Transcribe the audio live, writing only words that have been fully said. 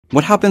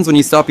What happens when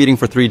you stop eating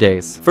for 3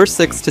 days? First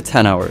 6 to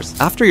 10 hours.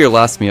 After your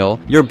last meal,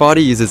 your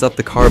body uses up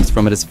the carbs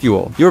from it as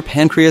fuel. Your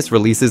pancreas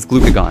releases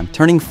glucagon,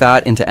 turning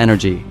fat into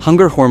energy.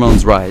 Hunger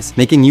hormones rise,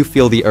 making you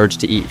feel the urge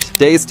to eat.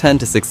 Days 10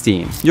 to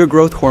 16. Your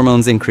growth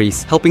hormones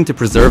increase, helping to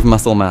preserve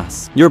muscle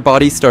mass. Your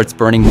body starts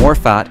burning more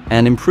fat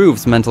and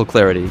improves mental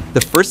clarity.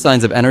 The first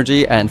signs of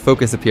energy and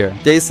focus appear.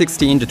 Days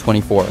 16 to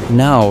 24.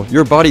 Now,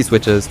 your body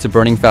switches to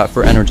burning fat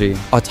for energy.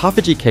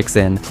 Autophagy kicks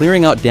in,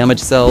 clearing out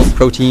damaged cells,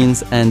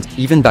 proteins, and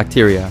even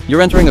bacteria.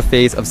 You're entering a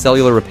phase of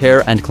cellular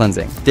repair and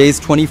cleansing.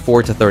 Days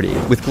 24 to 30.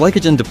 With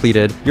glycogen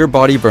depleted, your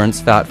body burns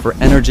fat for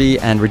energy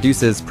and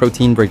reduces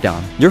protein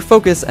breakdown. Your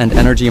focus and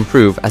energy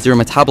improve as your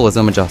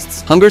metabolism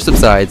adjusts. Hunger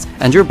subsides,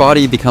 and your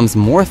body becomes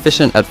more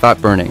efficient at fat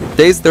burning.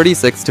 Days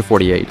 36 to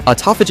 48.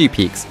 Autophagy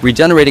peaks,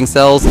 regenerating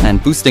cells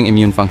and boosting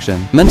immune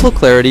function. Mental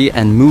clarity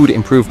and mood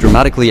improve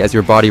dramatically as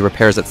your body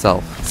repairs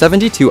itself.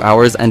 72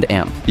 hours and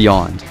amp,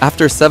 beyond.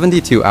 After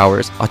 72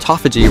 hours,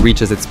 autophagy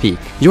reaches its peak.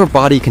 Your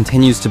body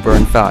continues to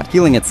burn fat,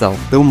 healing itself,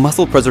 though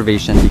muscle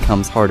preservation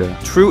becomes harder.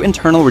 True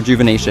internal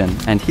rejuvenation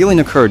and healing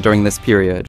occur during this period.